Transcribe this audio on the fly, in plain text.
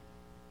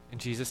In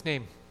Jesus'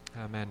 name,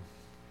 amen.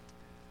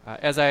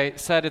 As I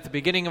said at the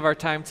beginning of our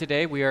time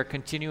today, we are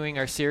continuing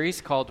our series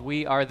called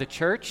We Are the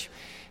Church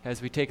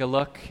as we take a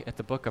look at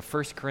the book of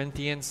 1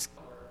 Corinthians.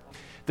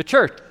 The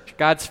church,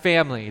 God's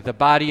family, the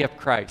body of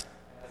Christ.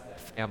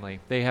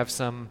 Family. They have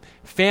some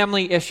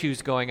family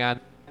issues going on.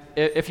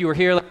 If you were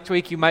here last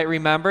week, you might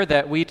remember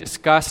that we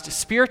discussed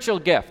spiritual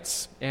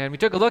gifts, and we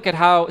took a look at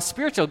how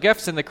spiritual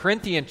gifts in the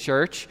Corinthian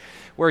church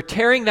were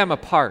tearing them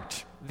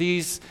apart.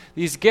 These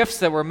gifts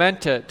that were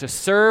meant to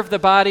serve the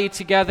body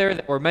together,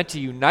 that were meant to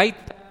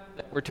unite them,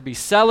 that were to be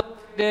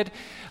celebrated,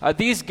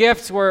 these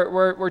gifts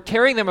were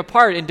tearing them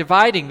apart and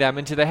dividing them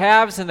into the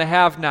haves and the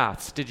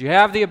have-nots. Did you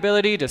have the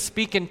ability to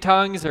speak in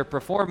tongues or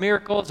perform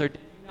miracles, or did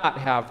you not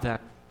have them?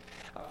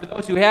 For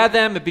those who had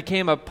them, it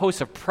became a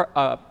place of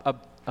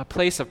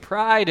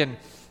pride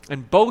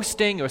and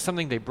boasting. It was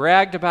something they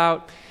bragged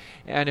about.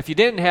 And if you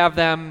didn't have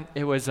them,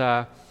 it was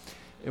a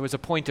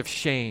point of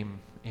shame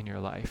in your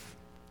life.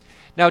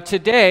 Now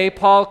today,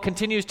 Paul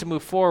continues to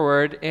move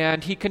forward,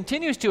 and he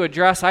continues to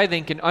address, I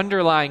think, an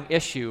underlying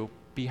issue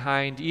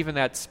behind even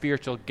that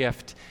spiritual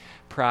gift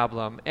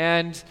problem.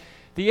 And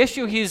the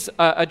issue he's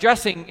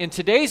addressing in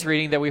today's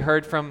reading that we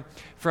heard from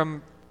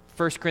 1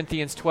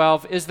 Corinthians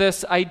 12 is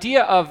this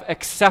idea of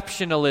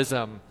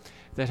exceptionalism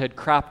that had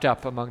cropped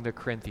up among the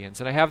Corinthians.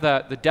 And I have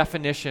the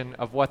definition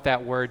of what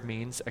that word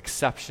means,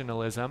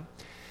 exceptionalism.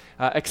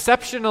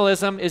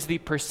 Exceptionalism is the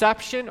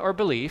perception or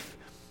belief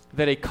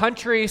that a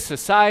country,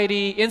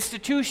 society,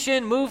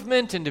 institution,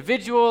 movement,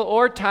 individual,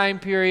 or time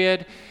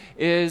period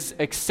is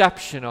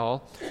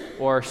exceptional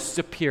or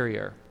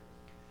superior.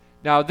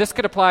 Now, this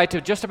could apply to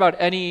just about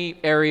any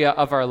area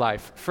of our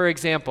life. For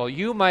example,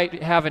 you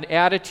might have an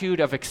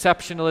attitude of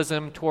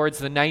exceptionalism towards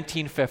the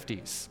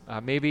 1950s.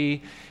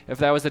 Maybe if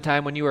that was the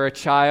time when you were a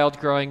child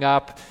growing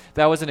up,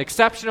 that was an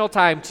exceptional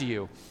time to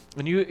you.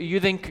 And you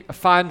think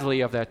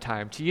fondly of that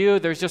time. To you,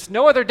 there's just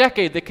no other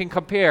decade that can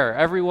compare.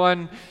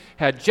 Everyone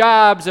had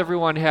jobs,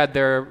 everyone had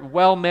their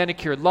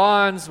well-manicured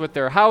lawns with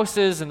their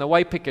houses and the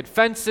white picket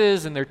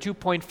fences and their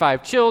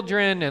 2.5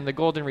 children and the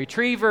golden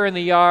retriever in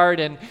the yard.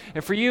 And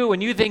for you,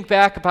 when you think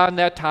back upon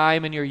that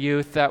time in your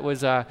youth, that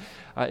was an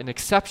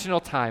exceptional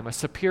time, a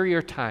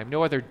superior time.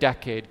 No other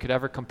decade could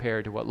ever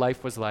compare to what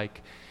life was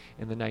like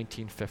in the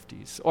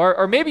 1950s.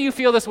 Or maybe you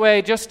feel this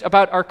way just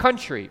about our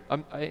country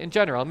in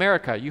general,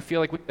 America. You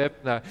feel like we live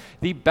in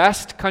the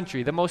best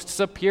country, the most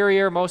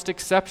superior, most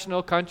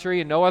exceptional country,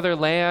 and no other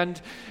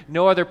land,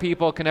 no other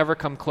people can ever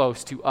come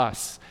close to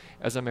us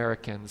as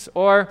Americans.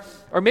 Or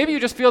maybe you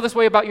just feel this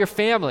way about your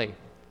family.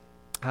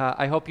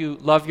 I hope you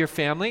love your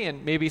family,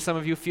 and maybe some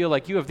of you feel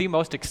like you have the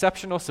most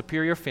exceptional,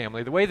 superior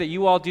family. The way that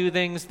you all do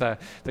things, the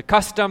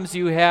customs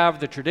you have,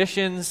 the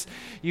traditions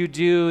you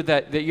do,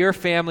 that your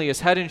family is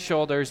head and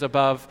shoulders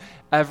above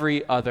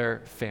every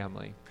other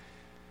family.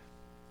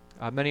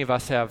 Many of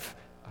us have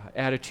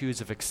attitudes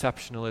of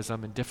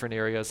exceptionalism in different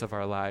areas of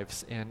our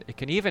lives, and it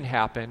can even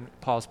happen,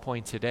 Paul's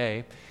point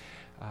today,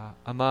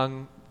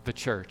 among the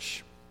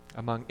church,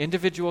 among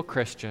individual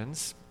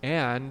Christians,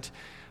 and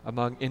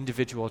among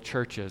individual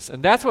churches.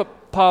 And that's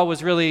what Paul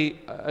was really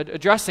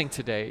addressing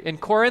today. In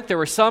Corinth, there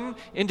were some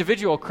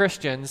individual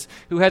Christians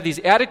who had these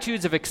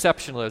attitudes of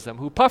exceptionalism,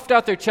 who puffed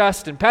out their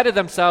chest and patted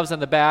themselves on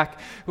the back,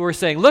 who were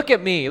saying, look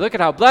at me, look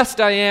at how blessed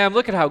I am,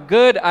 look at how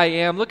good I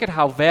am, look at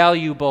how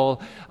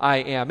valuable I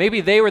am. Maybe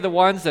they were the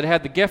ones that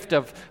had the gift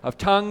of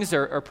tongues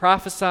or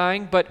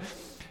prophesying, but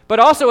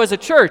also as a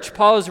church,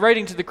 Paul is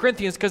writing to the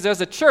Corinthians because as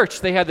a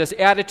church, they had this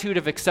attitude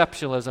of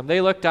exceptionalism.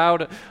 They looked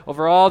out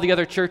over all the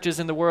other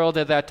churches in the world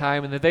at that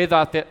time, and they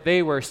thought that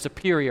they were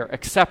superior,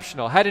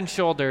 exceptional, head and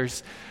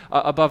shoulders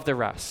above the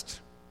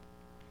rest.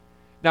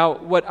 Now,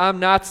 what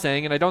I'm not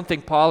saying, and I don't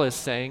think Paul is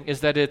saying,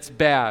 is that it's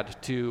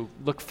bad to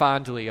look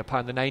fondly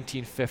upon the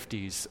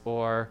 1950s,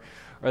 or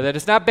that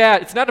it's not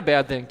a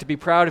bad thing to be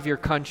proud of your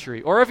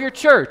country or of your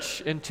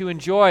church and to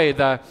enjoy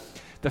the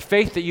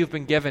faith that you've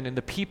been given and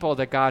the people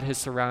that God has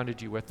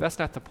surrounded you with. That's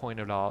not the point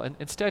at all. And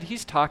instead,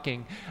 he's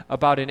talking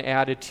about an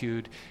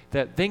attitude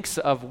that thinks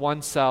of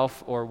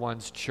oneself or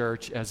one's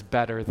church as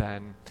better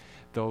than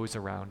those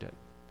around it.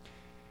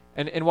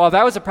 And while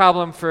that was a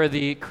problem for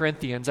the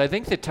Corinthians, I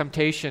think the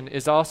temptation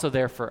is also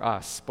there for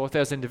us, both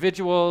as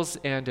individuals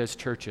and as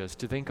churches,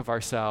 to think of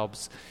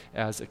ourselves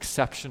as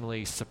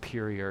exceptionally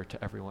superior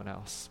to everyone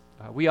else.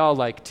 We all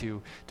like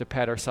to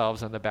pat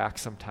ourselves on the back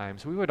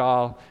sometimes. We would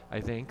all,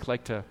 I think,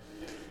 like to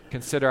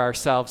consider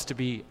ourselves to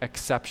be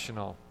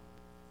exceptional.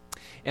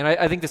 And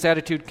I think this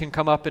attitude can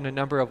come up in a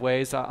number of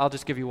ways. I'll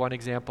just give you one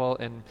example,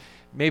 and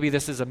maybe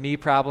this is a me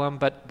problem,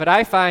 but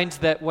I find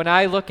that when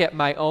I look at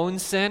my own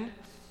sin,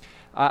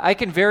 I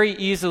can very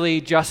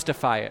easily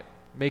justify it,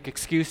 make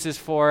excuses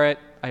for it.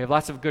 I have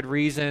lots of good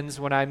reasons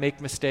when I make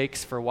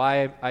mistakes for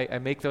why I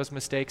make those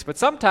mistakes. But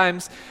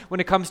sometimes when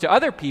it comes to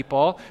other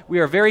people, we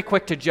are very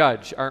quick to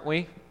judge, aren't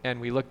we? and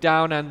we look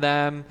down on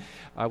them.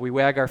 We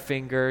wag our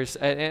fingers.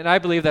 And I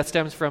believe that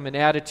stems from an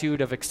attitude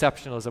of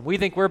exceptionalism. We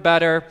think we're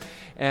better,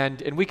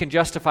 and we can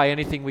justify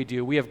anything we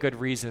do. We have good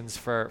reasons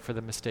for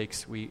the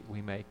mistakes we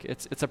make.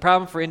 It's a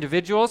problem for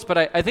individuals, but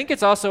I think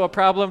it's also a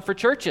problem for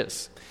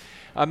churches.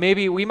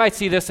 Maybe we might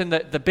see this in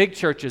the big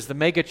churches, the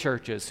mega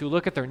churches, who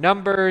look at their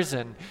numbers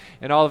and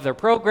all of their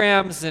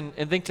programs and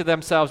think to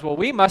themselves, well,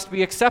 we must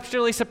be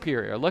exceptionally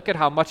superior. Look at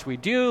how much we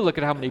do. Look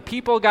at how many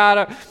people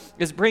God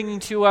is bringing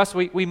to us.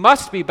 We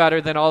must be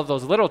better than all of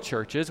those little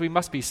churches. We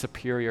must be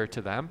superior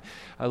to them.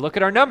 Look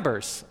at our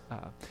numbers.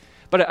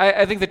 But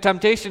I think the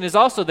temptation is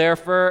also there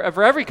for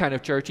every kind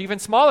of church, even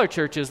smaller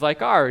churches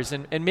like ours.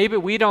 And maybe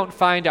we don't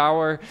find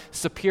our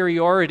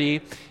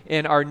superiority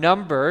in our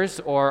numbers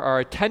or our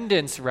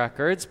attendance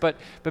records, but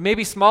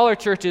maybe smaller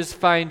churches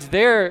find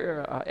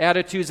their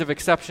attitudes of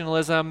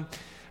exceptionalism.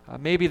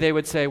 Maybe they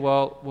would say,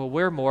 well,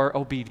 we're more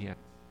obedient.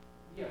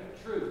 We have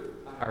the truth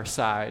on our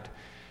side.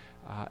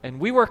 And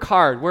we work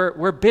hard.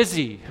 We're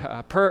busy.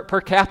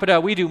 Per capita,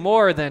 we do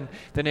more than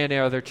any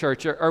other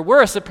church. Or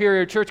we're a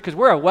superior church because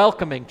we're a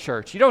welcoming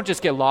church. You don't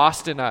just get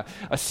lost in a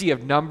sea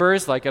of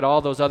numbers like at all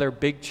those other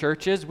big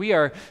churches. We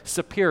are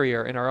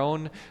superior in our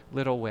own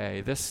little way.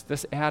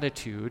 This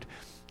attitude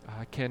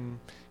can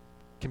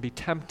be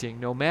tempting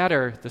no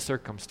matter the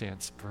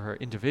circumstance for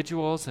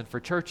individuals and for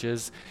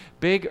churches,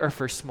 big or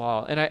for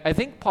small. And I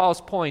think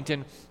Paul's point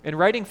in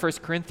writing 1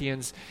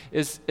 Corinthians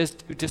is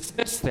to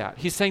dismiss that.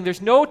 He's saying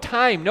there's no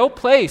time, no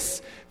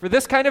place for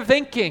this kind of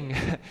thinking.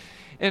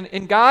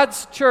 In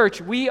God's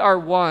church, we are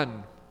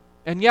one.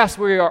 And yes,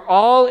 we are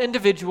all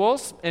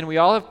individuals, and we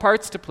all have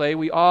parts to play.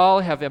 We all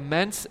have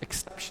immense,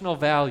 exceptional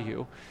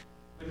value.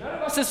 But none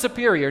of us is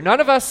superior. None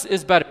of us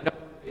is better. No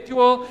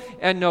individual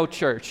and no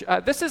church.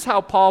 This is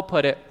how Paul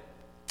put it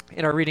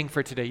in our reading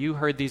for today. You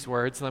heard these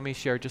words. Let me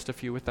share just a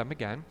few with them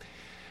again.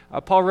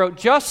 Paul wrote,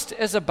 just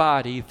as a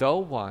body, though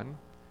one,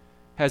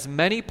 has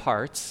many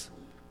parts,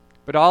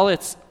 but all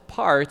its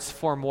parts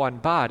form one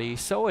body,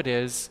 so it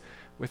is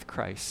with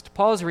Christ.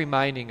 Paul is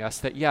reminding us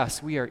that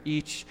yes, we are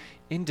each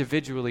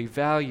individually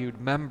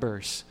valued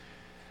members,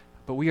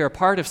 but we are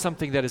part of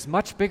something that is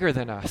much bigger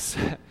than us.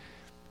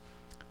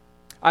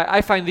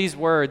 I find these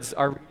words,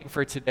 our reading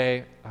for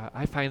today,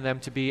 I find them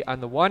to be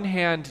on the one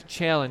hand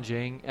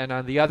challenging and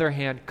on the other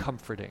hand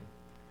comforting.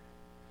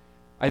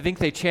 I think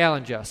they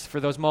challenge us for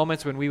those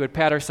moments when we would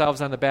pat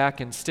ourselves on the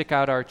back and stick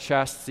out our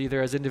chests,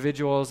 either as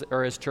individuals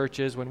or as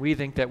churches, when we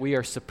think that we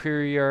are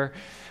superior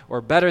or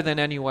better than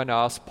anyone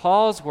else.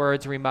 Paul's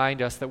words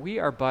remind us that we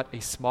are but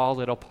a small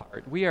little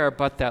part. We are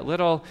but that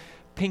little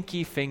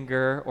pinky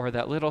finger or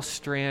that little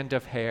strand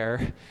of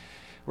hair.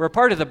 We're a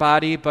part of the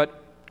body, but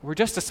we're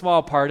just a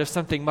small part of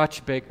something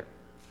much bigger.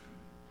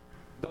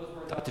 Those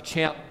words ought to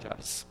challenge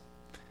us.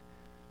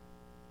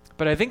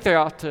 But I think they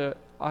ought to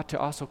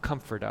also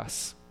comfort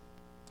us.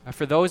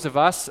 For those of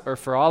us, or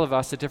for all of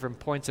us at different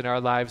points in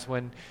our lives,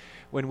 when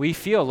we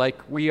feel like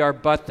we are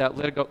but that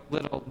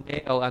little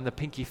nail on the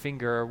pinky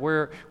finger,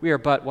 or we are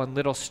but one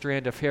little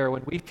strand of hair,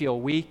 when we feel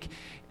weak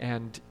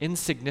and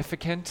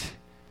insignificant,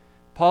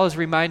 Paul is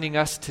reminding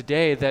us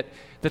today that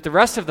the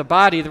rest of the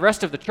body, the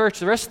rest of the church,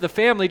 the rest of the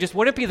family just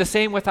wouldn't be the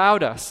same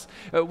without us.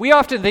 We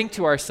often think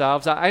to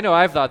ourselves, I know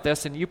I've thought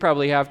this, and you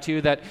probably have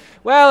too, that,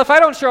 well, if I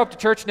don't show up to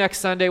church next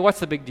Sunday,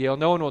 what's the big deal?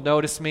 No one will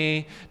notice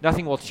me.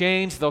 Nothing will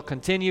change. They'll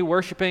continue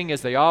worshiping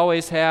as they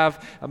always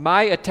have.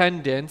 My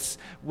attendance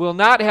will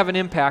not have an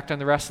impact on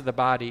the rest of the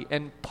body.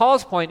 And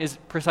Paul's point is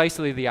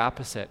precisely the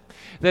opposite.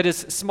 That as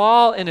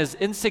small and as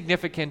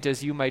insignificant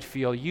as you might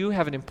feel, you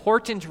have an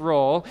important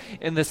role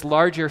in this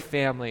larger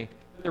family.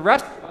 The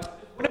rest of us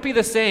wouldn't be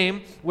the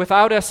same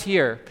without us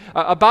here.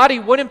 A body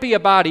wouldn't be a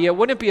body. It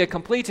wouldn't be a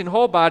complete and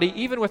whole body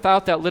even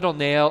without that little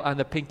nail on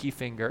the pinky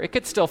finger. It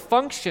could still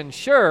function,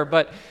 sure,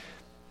 but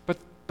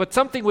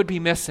something would be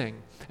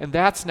missing, and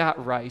that's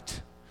not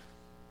right.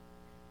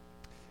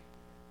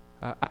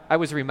 I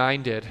was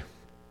reminded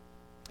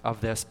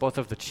of this, both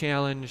of the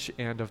challenge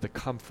and of the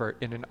comfort,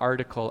 in an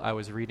article I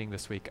was reading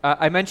this week.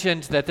 I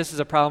mentioned that this is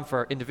a problem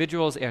for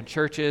individuals and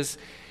churches,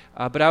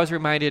 but I was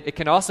reminded it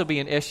can also be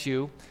an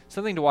issue,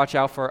 something to watch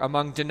out for,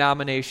 among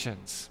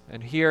denominations.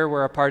 And here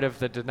we're a part of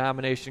the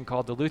denomination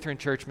called the Lutheran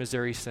Church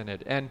Missouri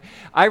Synod. And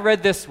I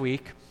read this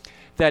week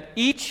that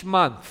each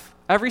month,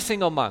 every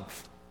single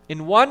month,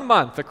 in 1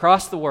 month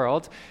across the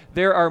world,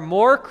 there are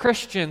more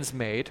Christians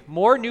made,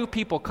 more new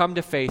people come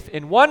to faith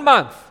in 1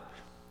 month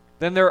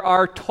than there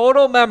are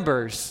total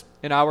members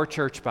in our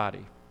church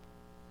body.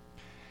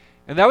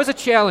 And that was a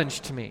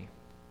challenge to me.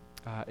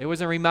 It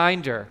was a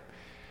reminder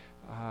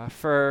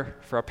for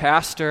a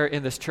pastor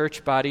in this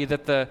church body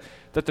that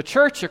the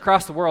church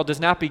across the world does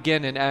not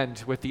begin and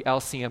end with the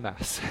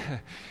LCMS.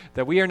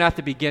 That we are not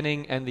the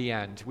beginning and the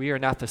end. We are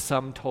not the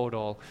sum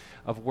total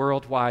of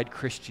worldwide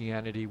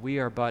Christianity. We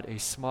are but a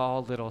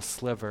small little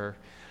sliver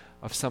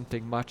of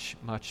something much,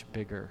 much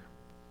bigger.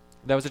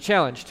 That was a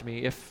challenge to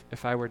me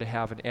if I were to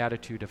have an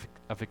attitude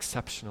of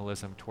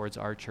exceptionalism towards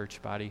our church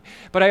body.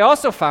 But I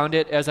also found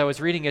it, as I was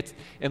reading it,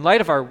 in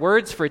light of our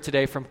words for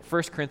today from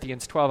 1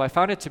 Corinthians 12, I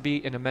found it to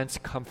be an immense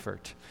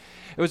comfort.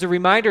 It was a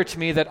reminder to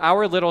me that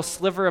our little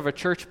sliver of a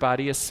church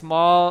body, as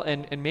small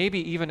and maybe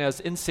even as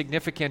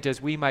insignificant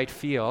as we might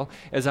feel,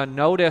 as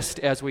unnoticed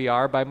as we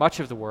are by much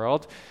of the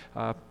world,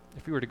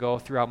 if we were to go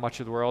throughout much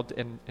of the world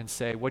and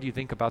say, what do you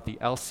think about the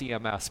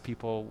LCMS?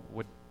 People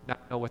would not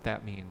know what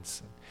that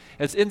means.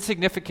 As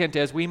insignificant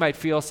as we might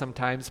feel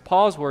sometimes,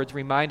 Paul's words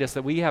remind us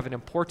that we have an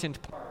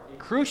important part, a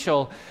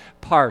crucial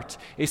part,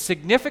 a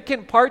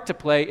significant part to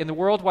play in the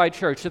worldwide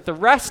church, that the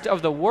rest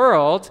of the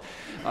world,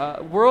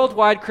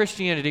 worldwide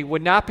Christianity,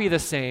 would not be the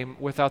same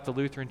without the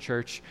Lutheran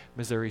Church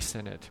Missouri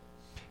Synod.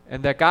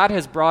 And that God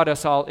has brought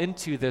us all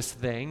into this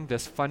thing,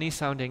 this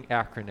funny-sounding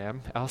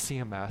acronym,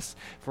 LCMS,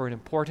 for an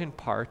important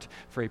part,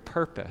 for a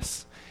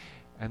purpose,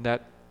 and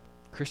that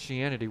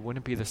Christianity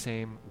wouldn't be the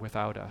same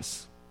without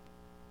us.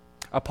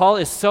 Paul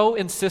is so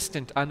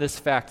insistent on this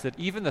fact that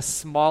even the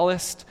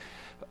smallest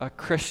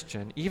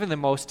Christian, even the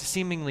most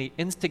seemingly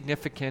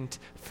insignificant,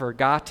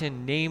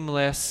 forgotten,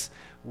 nameless,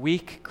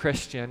 weak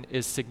Christian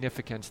is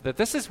significant, that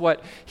this is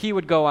what he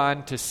would go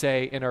on to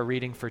say in our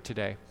reading for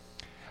today.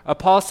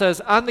 Paul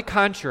says, on the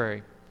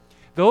contrary,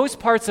 those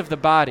parts of the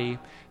body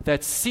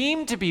that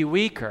seem to be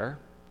weaker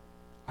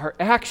are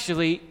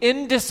actually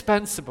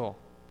indispensable.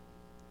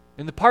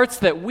 And the parts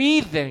that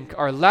we think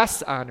are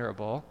less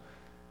honorable,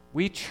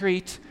 we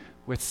treat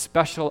with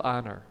special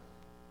honor.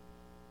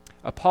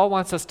 Paul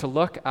wants us to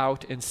look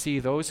out and see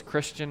those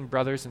Christian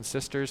brothers and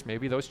sisters,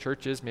 maybe those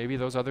churches, maybe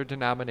those other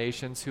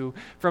denominations who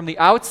from the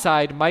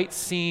outside might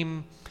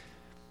seem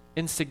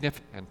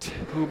insignificant,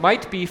 who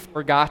might be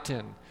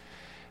forgotten.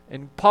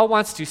 And Paul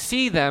wants to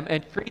see them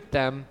and treat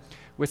them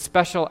with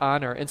special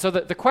honor. And so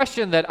the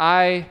question that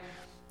I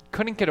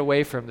couldn't get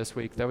away from this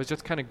week, that was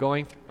just kind of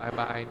going through my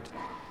mind,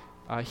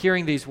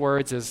 hearing these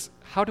words, is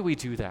how do we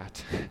do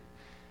that?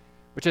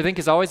 Which I think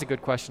is always a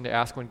good question to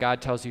ask when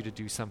God tells you to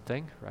do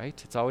something, right?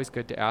 It's always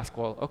good to ask,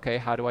 well, okay,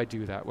 how do I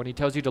do that? When he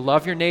tells you to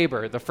love your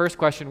neighbor, the first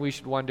question we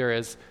should wonder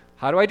is,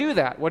 how do I do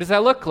that? What does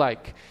that look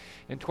like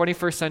in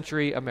 21st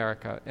century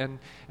America? And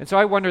so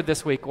I wondered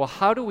this week, well,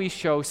 how do we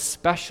show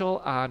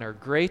special honor,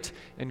 great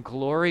and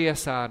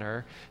glorious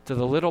honor, to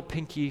the little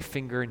pinky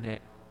fingernail,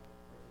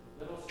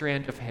 little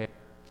strand of hair,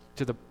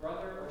 to the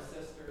brother or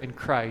sister in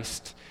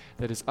Christ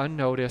that is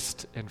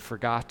unnoticed and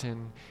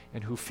forgotten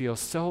and who feels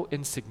so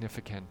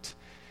insignificant?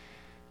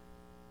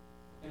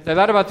 As I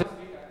thought about this,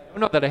 I don't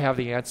know that I have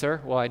the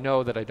answer. Well, I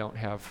know that I don't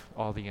have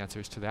all the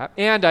answers to that.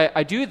 And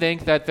I do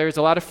think that there's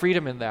a lot of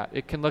freedom in that.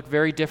 It can look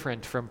very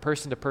different from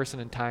person to person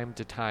and time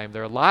to time.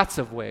 There are lots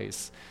of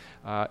ways,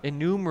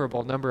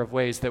 innumerable number of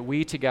ways that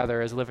we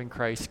together as living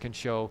Christ can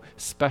show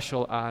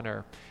special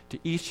honor to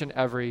each and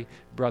every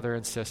brother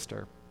and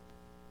sister.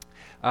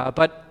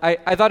 But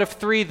I thought of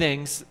three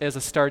things as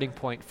a starting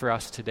point for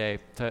us today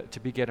to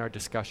begin our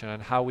discussion on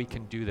how we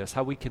can do this,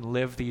 how we can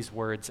live these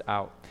words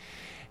out.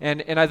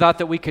 And I thought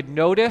that we could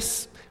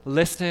notice,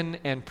 listen,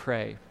 and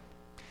pray.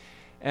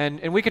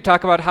 And we could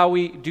talk about how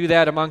we do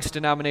that amongst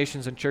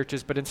denominations and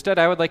churches, but instead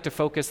I would like to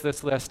focus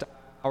this list on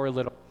our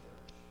little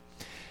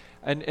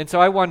church. And so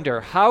I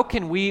wonder, how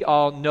can we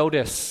all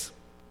notice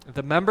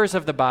the members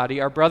of the body,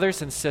 our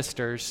brothers and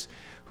sisters,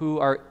 who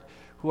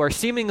are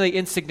seemingly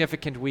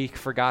insignificant, weak,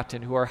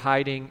 forgotten, who are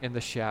hiding in the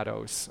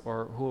shadows,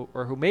 or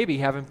who maybe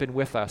haven't been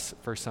with us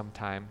for some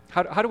time?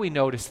 How do we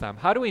notice them?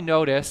 How do we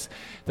notice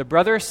the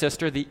brother or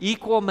sister, the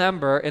equal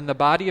member in the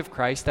body of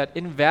Christ, that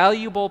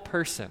invaluable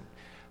person?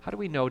 How do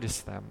we notice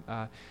them?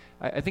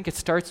 I think it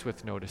starts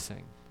with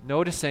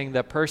noticing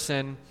that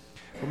person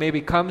who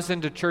maybe comes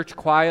into church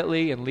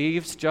quietly and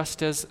leaves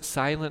just as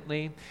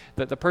silently,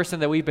 that the person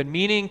that we've been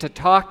meaning to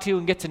talk to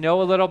and get to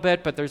know a little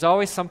bit, but there's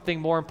always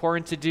something more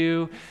important to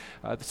do,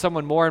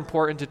 someone more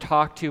important to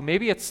talk to.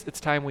 Maybe it's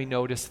time we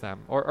notice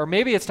them. Or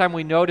maybe it's time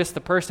we notice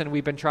the person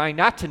we've been trying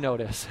not to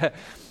notice.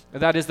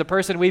 That is the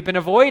person we've been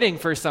avoiding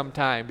for some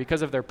time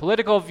because of their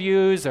political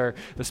views or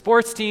the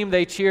sports team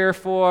they cheer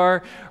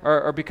for,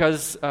 or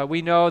because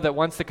we know that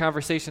once the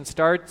conversation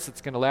starts,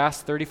 it's going to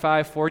last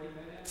 35, 40 minutes.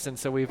 And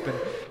so we've been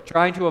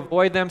trying to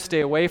avoid them,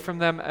 stay away from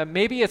them.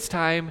 Maybe it's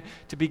time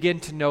to begin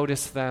to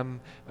notice them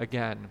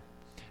again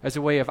as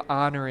a way of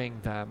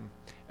honoring them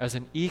as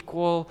an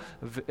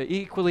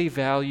equally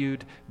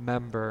valued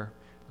member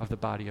of the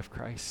body of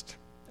Christ.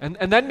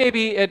 And then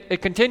maybe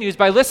it continues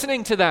by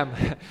listening to them,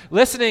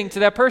 listening to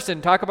that person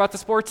talk about the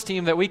sports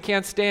team that we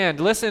can't stand,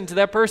 listen to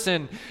that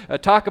person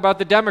talk about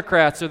the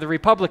Democrats or the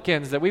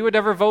Republicans that we would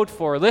never vote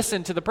for,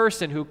 listen to the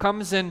person who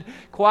comes in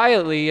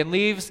quietly and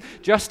leaves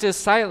just as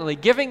silently,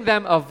 giving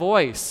them a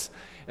voice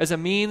as a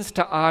means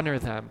to honor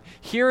them,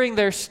 hearing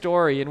their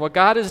story and what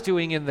God is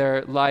doing in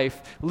their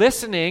life,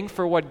 listening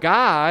for what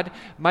God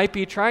might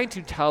be trying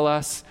to tell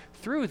us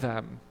through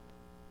them.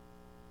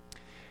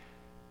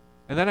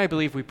 And then I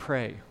believe we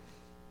pray.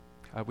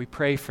 We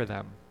pray for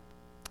them.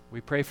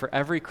 We pray for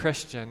every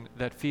Christian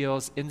that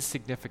feels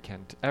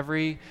insignificant,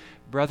 every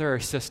brother or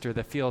sister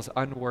that feels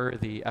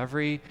unworthy,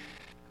 every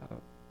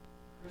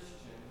Christian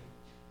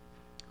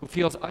who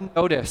feels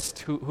unnoticed,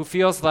 who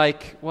feels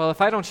like, well,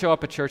 if I don't show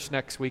up at church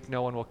next week,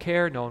 no one will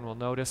care, no one will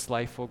notice,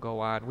 life will go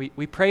on.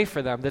 We pray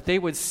for them that they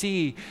would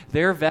see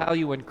their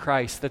value in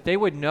Christ, that they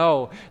would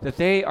know that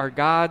they are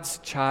God's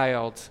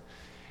child,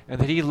 and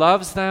that He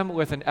loves them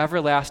with an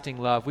everlasting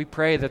love. We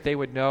pray that they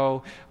would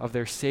know of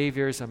their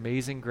Savior's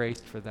amazing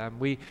grace for them.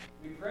 We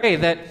pray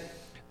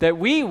that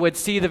we would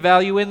see the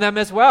value in them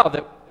as well,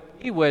 that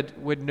we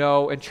would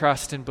know and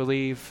trust and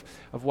believe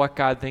of what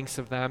God thinks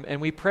of them. And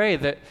we pray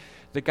that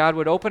God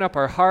would open up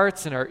our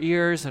hearts and our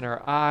ears and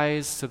our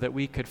eyes so that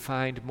we could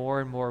find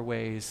more and more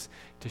ways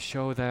to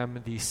show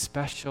them the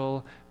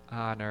special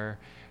honor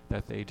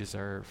that they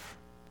deserve.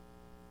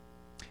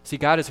 See,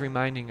 God is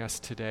reminding us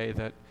today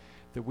that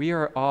we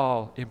are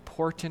all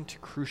important,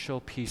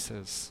 crucial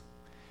pieces.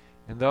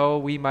 And though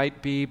we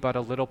might be but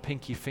a little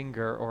pinky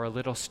finger or a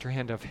little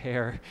strand of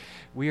hair,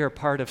 we are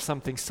part of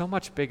something so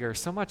much bigger,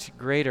 so much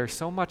greater,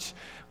 so much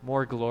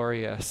more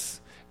glorious,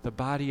 the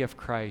body of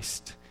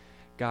Christ,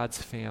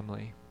 God's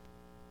family.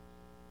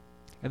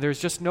 And there's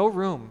just no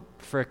room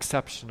for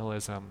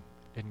exceptionalism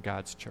in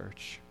God's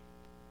church.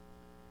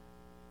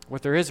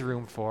 What there is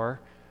room for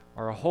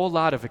are a whole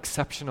lot of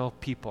exceptional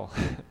people.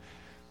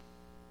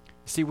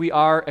 See, we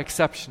are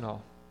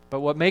exceptional, but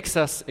what makes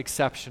us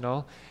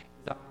exceptional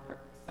is our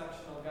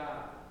exceptional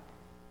God.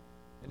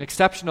 An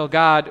exceptional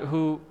God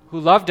who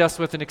loved us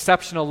with an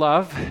exceptional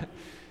love,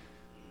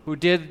 who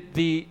did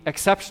the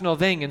exceptional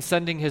thing in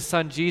sending His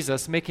Son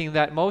Jesus, making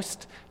that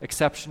most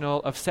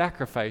exceptional of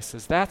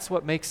sacrifices. That's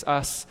what makes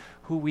us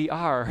who we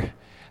are.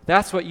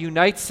 That's what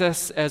unites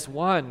us as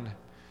one.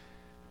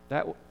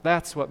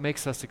 That's what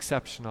makes us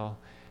exceptional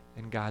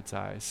in God's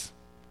eyes.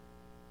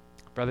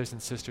 Brothers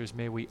and sisters,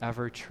 may we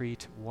ever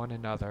treat one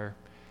another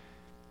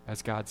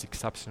as God's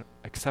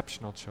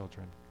exceptional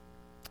children.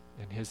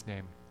 In His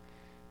name,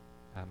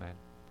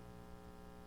 amen.